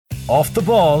Off the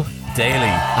Ball Daily.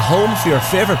 A home for your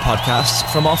favourite podcasts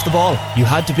from Off the Ball. You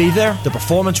Had to Be There, the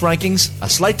performance rankings, a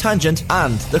slight tangent,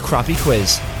 and the crappy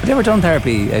quiz. Have you ever done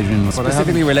therapy, Adrian?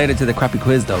 Specifically related to the crappy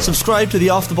quiz, though. Subscribe to the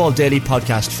Off the Ball Daily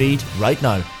podcast feed right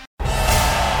now.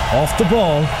 Off the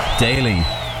Ball Daily.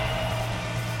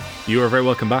 You are very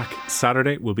welcome back.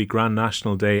 Saturday will be Grand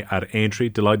National Day at Aintree.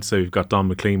 Delighted to say we've got Donn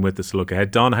McClean with us to look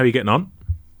ahead. Don, how are you getting on?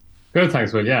 Good,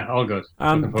 thanks, Will. Yeah, all good.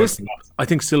 This, I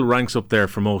think, still ranks up there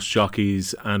for most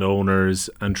jockeys and owners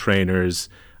and trainers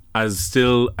as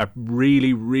still a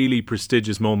really, really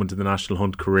prestigious moment in the National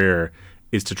Hunt career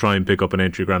is to try and pick up an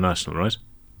Aintree Grand National, right?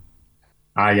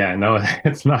 Yeah, no,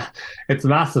 it's not. It's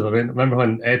massive. I mean, remember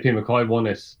when AP McCoy won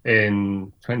it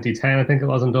in 2010, I think it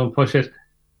was, and Don't Push It.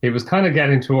 He was kind of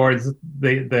getting towards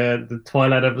the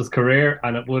twilight of his career,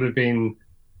 and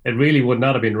it really would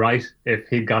not have been right if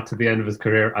he'd got to the end of his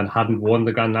career and hadn't won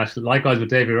the Grand National. Likewise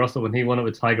with Davy Russell, when he won it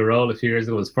with Tiger Roll a few years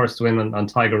ago, his first win on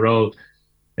Tiger Roll,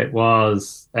 it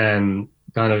was kind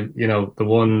of,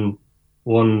 the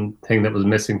one thing that was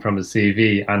missing from his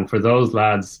CV. And for those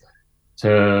lads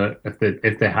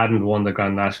if they hadn't won the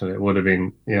Grand National, it would have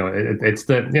been, the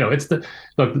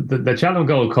Cheltenham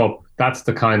Gold Cup. That's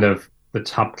the kind of the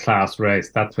top class race.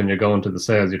 That's when you're going to the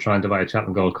sales, you're trying to buy a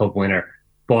Cheltenham Gold Cup winner.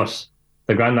 But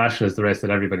the Grand National is the race that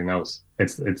everybody knows.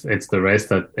 It's the race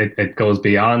that it goes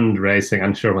beyond racing.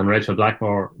 I'm sure when Rachel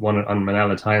Blackmore won it on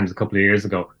Manila Times a couple of years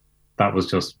ago,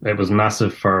 it was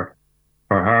massive for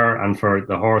her and for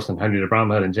the horse and Henry de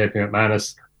Bromhead and JP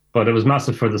McManus. But it was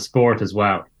massive for the sport as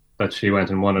well, that she went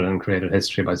and won it and created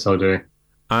history by so doing.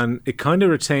 And it kind of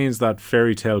retains that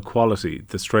fairy tale quality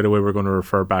that straight away we're going to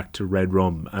refer back to Red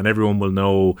Rum. And everyone will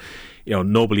know,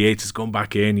 Noble Yates is going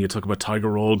back in. You talk about Tiger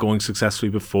Roll going successfully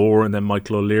before, and then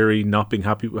Michael O'Leary not being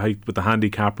happy with the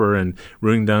handicapper and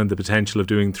ruining down the potential of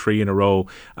doing three in a row.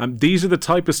 These are the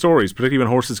type of stories, particularly when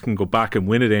horses can go back and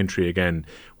win at Aintree again,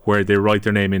 where they write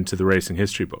their name into the racing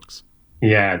history books.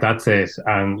 Yeah, that's it.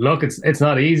 And look, it's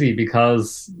not easy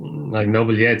because, like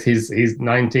Noble Yates, he's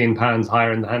 19 pounds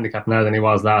higher in the handicap now than he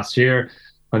was last year.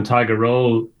 When Tiger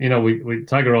Roll,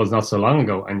 Tiger Roll's not so long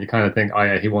ago, and you kind of think, oh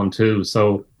yeah, he won two,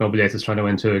 so Noble Yates is trying to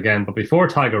win two again. But before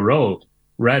Tiger Roll,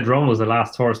 Red Rum was the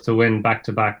last horse to win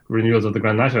back-to-back renewals of the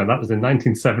Grand National, and that was in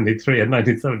 1973 and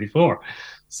 1974.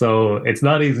 So it's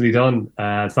not easily done.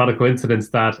 It's not a coincidence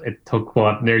that it took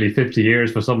nearly 50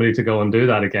 years for somebody to go and do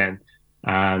that again.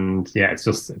 And yeah, it's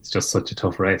just such a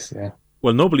tough race. Yeah.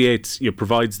 Well, Noble Yates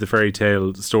provides the fairy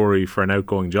tale story for an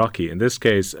outgoing jockey. In this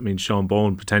case, I mean, Sean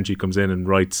Bowen potentially comes in and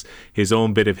writes his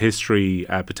own bit of history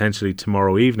potentially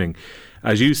tomorrow evening.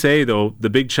 As you say, though, the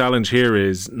big challenge here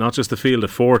is not just the field of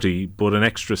 40, but an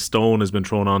extra stone has been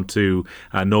thrown onto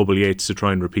Noble Yates to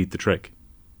try and repeat the trick.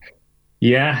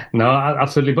 Yeah, no,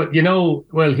 absolutely. But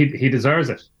well, he deserves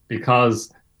it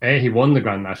because A, he won the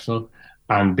Grand National,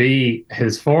 and B,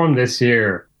 his form this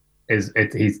year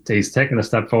he's taken a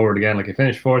step forward again. Like, he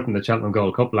finished fourth in the Cheltenham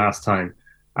Gold Cup last time,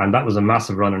 and that was a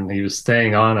massive run, and he was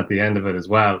staying on at the end of it as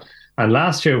well. And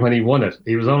last year when he won it,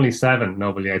 he was only 7,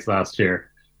 Noble Yates, last year.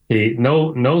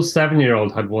 No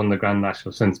 7-year-old had won the Grand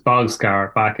National since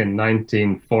Bogscar back in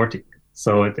 1940.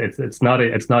 So it's not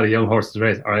a young horse's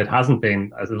race, or it hasn't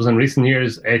been. As it was in recent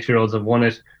years, 8-year-olds have won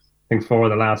it. I think 4 of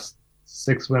the last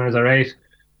 6 winners are 8.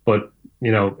 But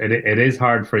it is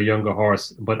hard for a younger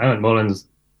horse. But Emmett Mullins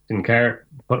didn't care.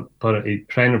 He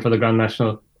trained him for the Grand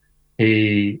National.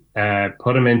 He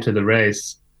put him into the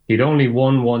race. He'd only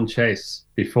won one chase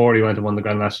before he went and won the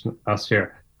Grand National last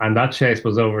year, and that chase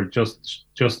was over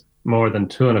just more than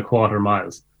 2.25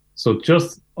 miles. So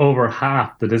just over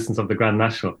half the distance of the Grand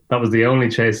National. That was the only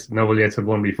chase Noble Yates had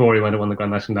won before he went and won the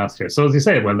Grand National last year. So as you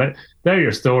say, well, they're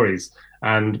your stories.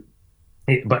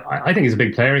 But I think he's a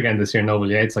big player again this year,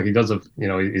 Noble Yates. Like, he does have,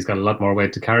 he's got a lot more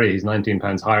weight to carry. He's 19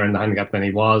 pounds higher in the handicap than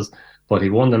he was, but he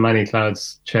won the Many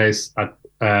Clouds chase at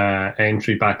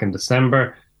Aintree back in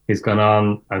December. He's gone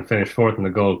on and finished fourth in the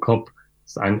Gold Cup.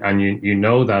 And you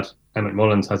know that Emmett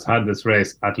Mullins has had this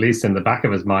race at least in the back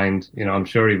of his mind. I'm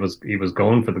sure he was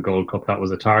going for the Gold Cup. That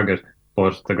was a target,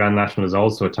 but the Grand National is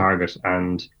also a target.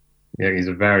 And he's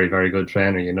a very, very good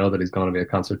trainer. You know that he's going to be a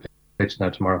concert pitch now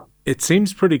tomorrow. It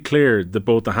seems pretty clear that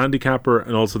both the handicapper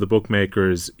and also the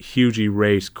bookmakers hugely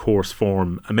rate course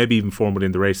form, and maybe even form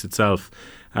within the race itself,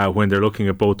 when they're looking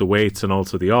at both the weights and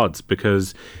also the odds,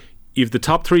 because you've the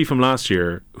top 3 from last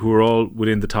year who are all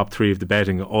within the top 3 of the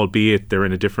betting, albeit they're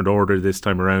in a different order this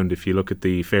time around if you look at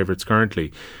the favourites currently.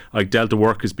 Like, Delta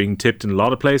Work is being tipped in a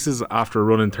lot of places after a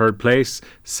run in third place,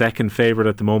 second favourite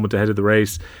at the moment ahead of the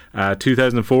race.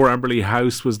 2004 Amberley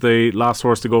House was the last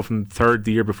horse to go from third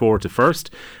the year before to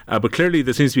first, but clearly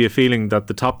there seems to be a feeling that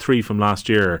the top 3 from last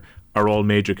year are all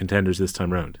major contenders this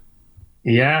time round.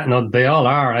 Yeah, no, they all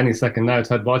are any second now.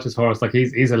 Ted Walsh's horse, like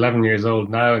he's 11 years old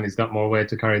now, and he's got more weight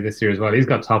to carry this year as well. He's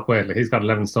got top weight, like he's got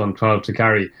 11 stone 12 to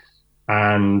carry,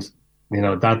 and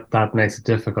that makes it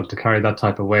difficult to carry that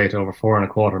type of weight over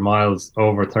 4.25 miles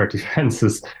over 30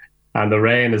 fences. And the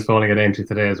rain is falling at Aintree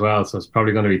today as well, so it's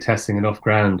probably going to be testing enough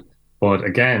ground. But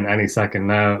again, any second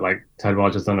now, like Ted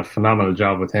Walsh has done a phenomenal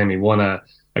job with him. He won a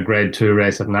Grade 2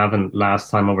 race at Navan last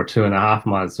time over 2.5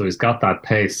 miles, so he's got that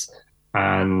pace.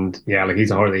 And yeah, like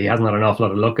he's a horse. He hasn't had an awful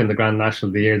lot of luck in the Grand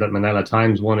National. The year that Manila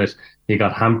Times won it, he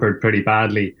got hampered pretty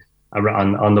badly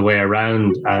on the way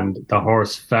around, and the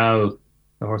horse fell.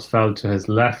 The horse fell to his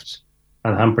left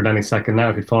and hampered any second now.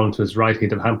 If he'd fallen to his right,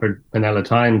 he'd have hampered Manila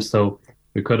Times. So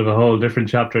we could have a whole different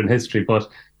chapter in history. But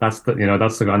that's the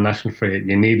Grand National for you.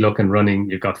 You need luck in running.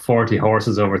 You've got 40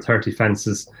 horses over 30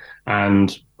 fences,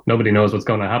 and nobody knows what's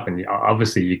going to happen.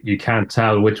 Obviously, you can't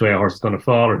tell which way a horse is going to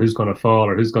fall, or who's going to fall,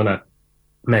 or who's going to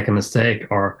make a mistake,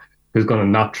 or who's going to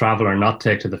not travel or not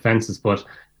take to the fences. But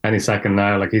any second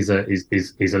now, like he's 11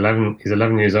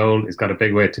 years old. He's got a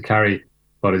big weight to carry.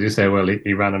 But as you say, well,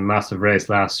 he ran a massive race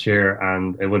last year,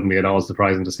 and it wouldn't be at all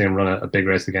surprising to see him run a big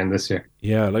race again this year.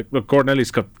 Yeah, look, Gordon Elliott's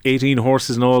got 18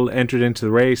 horses in all entered into the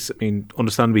race. I mean,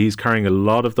 understandably, he's carrying a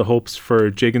lot of the hopes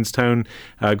for Gigginstown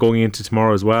going into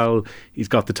tomorrow as well. He's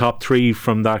got the top 3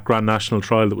 from that Grand National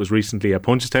trial that was recently at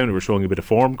Punchestown, who were showing a bit of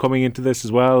form coming into this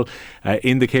as well.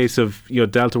 In the case of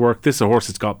Delta Work, this is a horse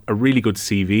that's got a really good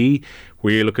CV.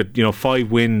 Where you look at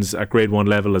 5 wins at Grade 1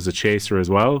 level as a chaser as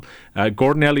well.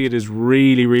 Gordon Elliott is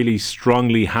really, really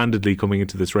strongly handedly coming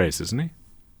into this race, isn't he?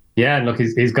 Yeah, and look,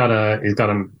 he's got a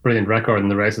brilliant record in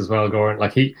the race as well, Gordon.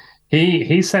 Like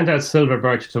he sent out Silver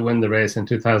Birch to win the race in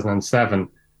 2007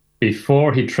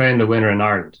 before he trained a winner in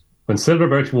Ireland. When Silver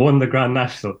Birch won the Grand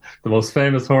National, the most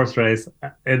famous horse race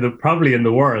probably in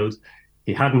the world,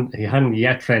 he hadn't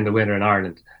yet trained a winner in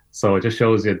Ireland. So it just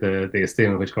shows you the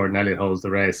esteem in which Gordon Elliott holds the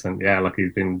race. And yeah, like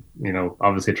he's been,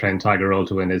 obviously trained Tiger Roll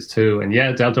to win his too. And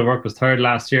yeah, Delta Work was third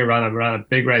last year, ran a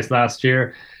big race last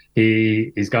year.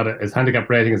 He's got his handicap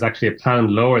rating is actually £1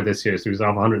 lower this year. So he was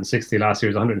off 160 last year,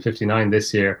 he was 159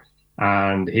 this year.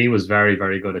 And he was very,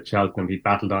 very good at Cheltenham. He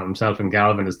battled on himself and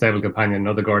Galvin, his stable companion,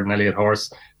 another Gordon Elliott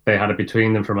horse. They had it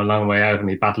between them from a long way out, and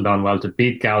he battled on well to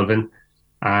beat Galvin.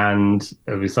 And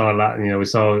we saw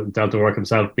Delta Work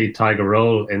himself beat Tiger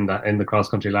Roll in the cross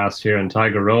country last year, and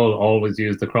Tiger Roll always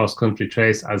used the cross country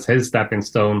chase as his stepping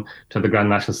stone to the Grand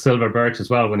National. Silver Birch as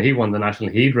well, when he won the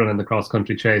National, he'd run in the cross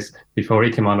country chase before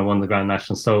he came on and won the Grand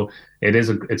National. So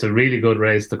it's a really good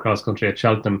race, the cross country at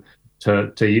Cheltenham. It's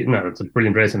a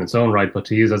brilliant race in its own right, but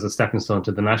to use as a stepping stone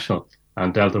to the National,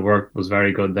 and Delta Work was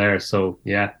very good there. So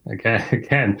yeah,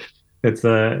 again. It's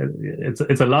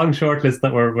a long short list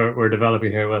that we're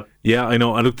developing here. Well, yeah, I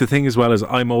know. And look, the thing as well is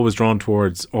I'm always drawn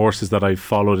towards horses that I've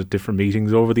followed at different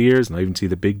meetings over the years, and I even see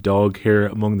the big dog here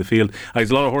among the field. There's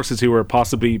a lot of horses who are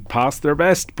possibly past their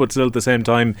best, but still at the same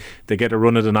time they get a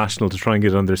run at a national to try and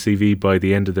get on their CV by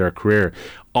the end of their career.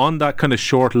 On that kind of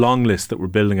short long list that we're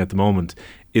building at the moment,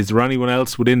 is there anyone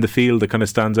else within the field that kind of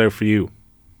stands out for you?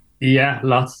 Yeah,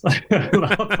 lots,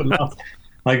 lots.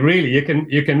 Like really, you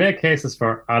can make cases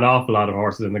for an awful lot of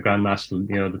horses in the Grand National,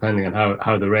 depending on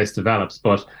how the race develops.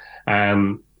 But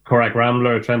Corach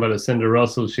Rambler, trained by Lucinda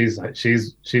Russell, she's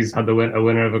had a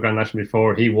winner of a Grand National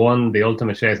before. He won the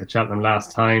Ultimate Chase at Cheltenham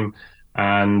last time,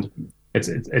 and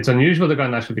it's unusual, the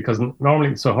Grand National, because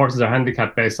normally horses are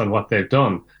handicapped based on what they've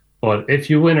done. But if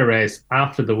you win a race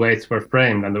after the weights were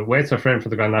framed, and the weights are framed for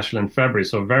the Grand National in February,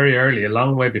 so very early, a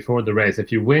long way before the race,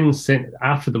 if you win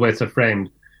after the weights are framed,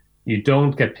 you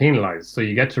don't get penalised. So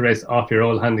you get to race off your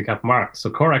old handicap mark.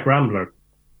 So Corach Rambler,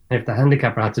 if the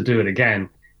handicapper had to do it again,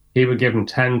 he would give him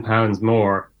 £10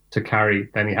 more to carry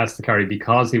than he has to carry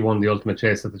because he won the Ultimate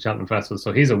Chase at the Cheltenham Festival.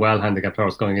 So he's a well-handicapped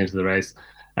horse going into the race.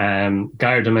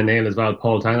 Gair de Manil as well,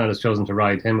 Paul Townend has chosen to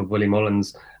ride him of Willie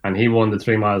Mullins, and he won the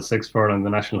 3 mile 6 furlong, the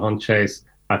National Hunt Chase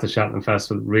at the Cheltenham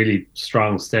Festival. Really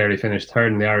strong stare. He finished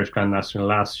third in the Irish Grand National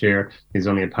last year. He's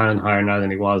only £1 higher now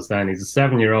than he was then. He's a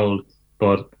 7-year-old,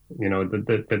 but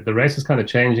the race is kind of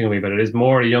changing a wee bit. It is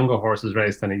more a younger horse's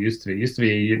race than it used to be. It used to be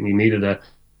you needed a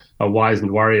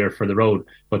wizened warrior for the road,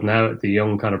 but now the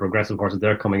young kind of progressive horses,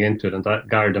 they're coming into it, and that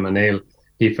Gair de Manil,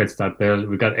 he fits that bill.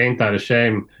 We've got Ain't That a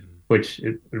Shame, which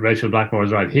Rachel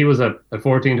Blackmore's right. He was a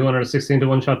 14 to 1 or a 16 to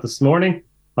 1 shot this morning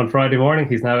on Friday morning.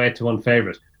 He's now 8 to 1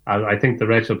 favourite. I think the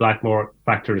Rachel Blackmore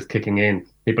factor is kicking in.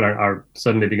 People are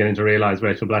suddenly beginning to realise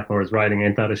Rachel Blackmore is riding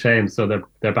Ain't That a Shame, so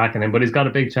they're backing him. But he's got a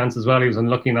big chance as well. He was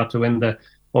unlucky not to win the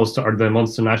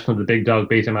Munster National. The big dog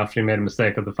beat him after he made a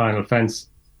mistake at the final fence.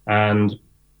 And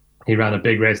He ran a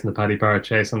big race in the Paddy Power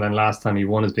Chase, and then last time he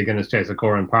won his beginners chase at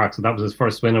Corran Park. So that was his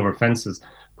first win over fences.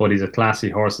 But he's a classy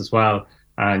horse as well,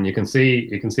 and you can see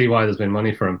why there's been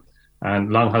money for him. And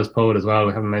Longhouse Poet as well.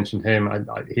 We haven't mentioned him.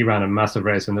 He ran a massive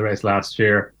race in the race last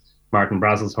year. Martin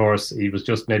Brazel's horse. He was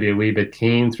just maybe a wee bit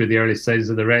keen through the early stages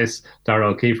of the race. Dara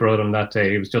O'Keefe rode him that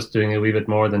day. He was just doing a wee bit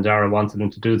more than Dara wanted him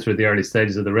to do through the early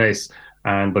stages of the race.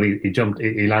 But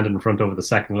he landed in front over the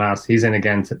second last. He's in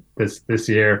again this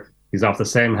year. He's off the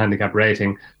same handicap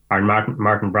rating. Our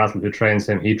Martin Brazel, who trains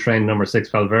him, he trained number 6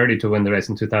 Valverde to win the race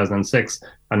in 2006.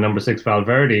 And number 6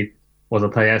 Valverde was a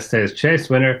Thyestes Chase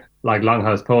winner, like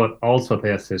Longhouse Poet, also a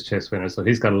Thyestes Chase winner. So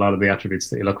he's got a lot of the attributes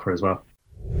that you look for as well.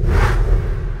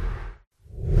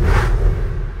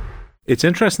 It's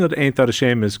interesting that Ain't That a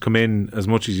Shame has come in as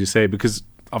much as you say, because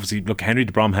obviously, look, Henry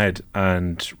de Bromhead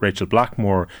and Rachel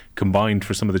Blackmore combined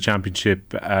for some of the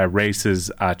championship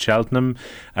races at Cheltenham.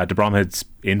 De Bromhead's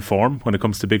in form when it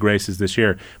comes to big races this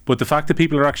year. But the fact that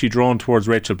people are actually drawn towards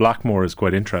Rachel Blackmore is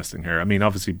quite interesting here. I mean,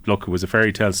 obviously, look, it was a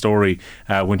fairy tale story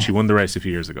when she won the race a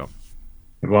few years ago.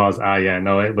 It was,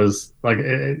 it was like,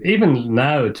 even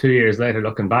now, 2 years later,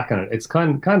 looking back on it, it's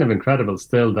kind of incredible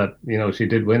still that, she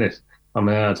did win it. I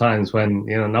mean, at times when,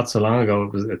 not so long ago,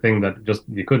 it was a thing that just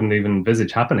you couldn't even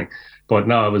envisage happening. But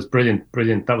no, it was brilliant.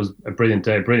 That was a brilliant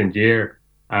day, brilliant year.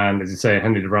 And as you say,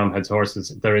 Henry de Bromhead's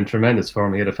horses, they're in tremendous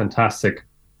form. He had a fantastic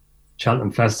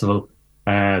Cheltenham Festival,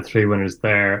 3 winners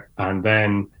there. And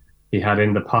then he had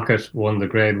in the pocket, won the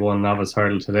Grade 1 Novice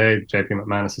Hurdle today, JP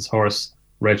McManus's horse.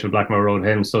 Rachel Blackmore rode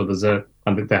him. So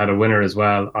and they had a winner as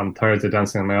well on Thursday,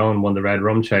 Dancing on My Own, won the Red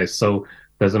Rum Chase. So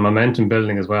there's a momentum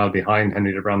building as well behind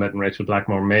Henry de Bromhead and Rachel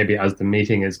Blackmore, maybe as the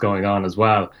meeting is going on as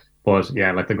well. But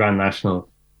yeah, like the Grand National,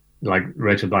 like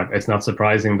Rachel Blackmore, it's not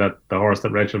surprising that the horse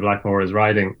that Rachel Blackmore is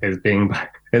riding is being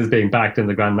backed in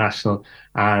the Grand National.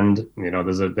 And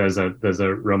there's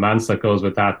a romance that goes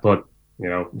with that. But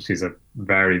she's a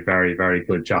very, very, very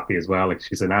good jockey as well. Like,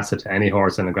 she's an asset to any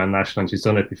horse in the Grand National, and she's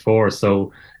done it before.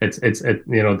 So there's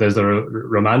a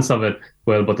romance of it,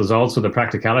 well, but there's also the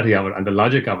practicality of it and the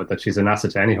logic of it that she's an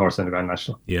asset to any horse in the Grand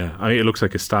National. Yeah, I mean, it looks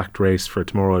like a stacked race for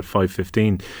tomorrow at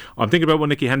 5:15. I'm thinking about what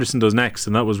Nicky Henderson does next,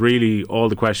 and that was really all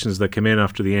the questions that came in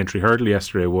after the Aintree Hurdle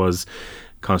yesterday. Was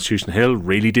Constitution Hill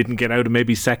really didn't get out of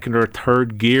maybe second or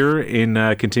third gear in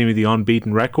continuing the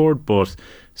unbeaten record, but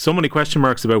so many question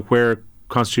marks about where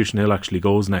Constitution Hill actually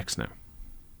goes next now.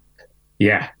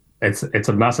 Yeah, it's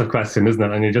a massive question, isn't it?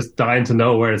 And you're just dying to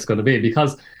know where it's going to be,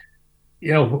 because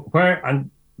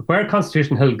where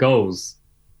Constitution Hill goes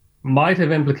might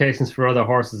have implications for other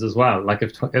horses as well. Like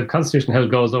if Constitution Hill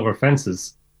goes over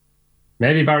fences,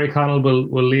 maybe Barry Connell will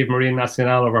leave Marine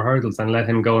Nationale over hurdles and let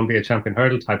him go and be a champion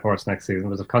hurdle type horse next season.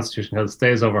 But if Constitution Hill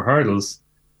stays over hurdles,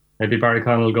 maybe Barry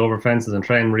Connell will go over fences and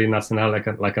train Marine Nationale like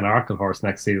an Arkle horse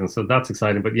next season. So that's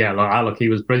exciting. But yeah, look, he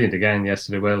was brilliant again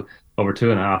yesterday, Will, over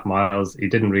 2.5 miles. He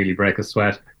didn't really break a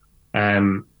sweat.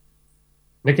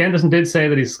 Nick Anderson did say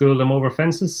that he schooled him over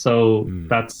fences, so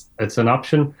it's an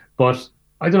option. But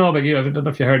I don't know about you. I don't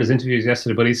know if you heard his interviews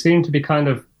yesterday, but he seemed to be kind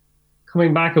of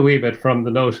coming back a wee bit from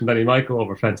the notion that he might go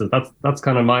over fences. That's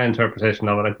kind of my interpretation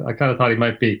of it. I kind of thought he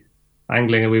might be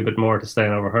angling a wee bit more to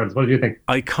staying over hurdles. What do you think?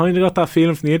 I kind of got that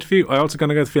feeling from the interview. I also kind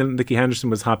of got the feeling Nicky Henderson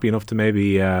was happy enough to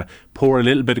maybe pour a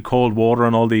little bit of cold water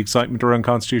on all the excitement around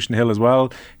Constitution Hill as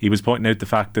well. He was pointing out the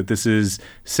fact that this is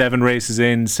 7 races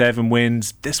in, 7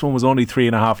 wins. This one was only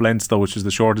 3.5 lengths though, which is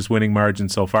the shortest winning margin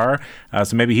so far.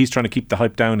 So maybe he's trying to keep the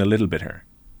hype down a little bit here.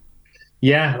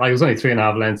 Yeah, like it was only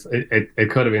 3.5 lengths. It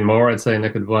could have been more. I'd say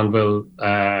Nick Wanville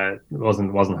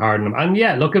wasn't hard on him. And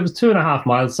yeah, look, it was 2.5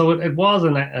 miles, so it was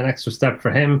an extra step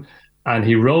for him. And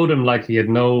he rode him like he had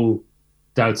no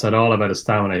doubts at all about his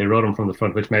stamina. He rode him from the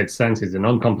front, which made sense. He's an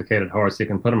uncomplicated horse. You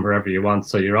can put him wherever you want.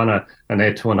 So you're on an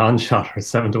 8-1 on shot or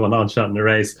 7-1 on shot in the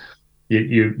race.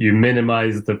 You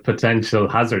minimize the potential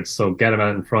hazards. So get him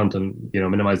out in front and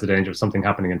minimize the danger of something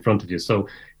happening in front of you. So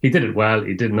he did it well.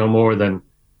 He did no more than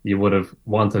you would have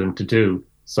wanted him to do.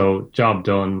 So job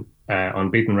done,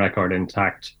 unbeaten record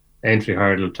intact, Aintree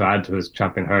hurdle to add to his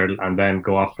champion hurdle, and then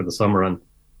go off for the summer and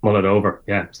mull it over.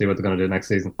 Yeah, see what they're going to do next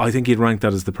season. I think you'd rank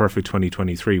that as the perfect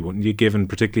 2023, wouldn't you, given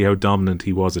particularly how dominant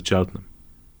he was at Cheltenham?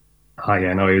 Oh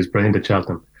yeah, no, he was brilliant at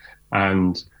Cheltenham.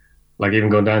 And like even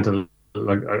going down to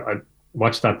I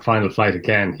watched that final flight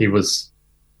again, he was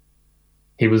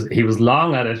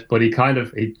long at it, but he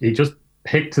just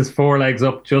picked his 4 legs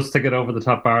up just to get over the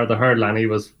top bar of the hurdle, and he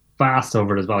was fast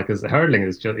over it as well, because the hurdling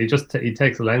is he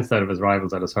takes a length out of his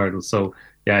rivals at his hurdles. So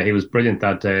yeah, he was brilliant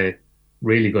that day,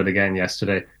 really good again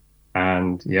yesterday.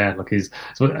 And yeah, look, they're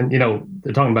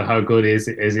talking about how good is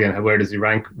he and where does he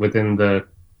rank within the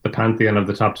the pantheon of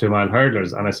the top 2 mile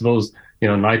hurdlers. And I suppose,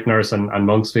 Night Nurse and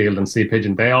Monksfield and Sea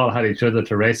Pigeon, they all had each other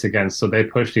to race against, so they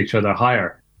pushed each other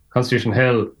higher. Constitution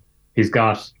Hill, he's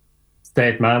got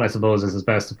State Man, I suppose, is his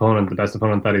best opponent, the best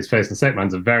opponent that he's facing. State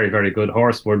Man's a very, very good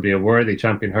horse, would be a worthy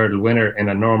champion hurdle winner in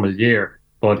a normal year,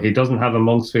 but he doesn't have a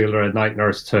Monksfield or a Night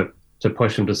Nurse to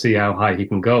push him to see how high he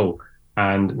can go.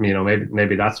 And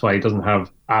maybe that's why he doesn't have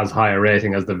as high a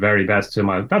rating as the very best 2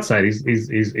 mile. That said,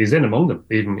 he's in among them,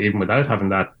 even without having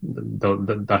that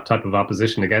type of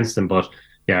opposition against him. But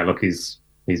yeah, look, he's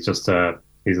just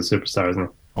he's a superstar, isn't he?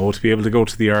 Oh, to be able to go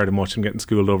to the yard and watch him getting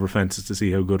schooled over fences to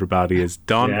see how good or bad he is.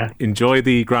 Donn, enjoy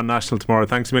the Grand National tomorrow.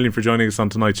 Thanks a million for joining us on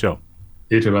tonight's show.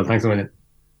 You too, well. Thanks a million.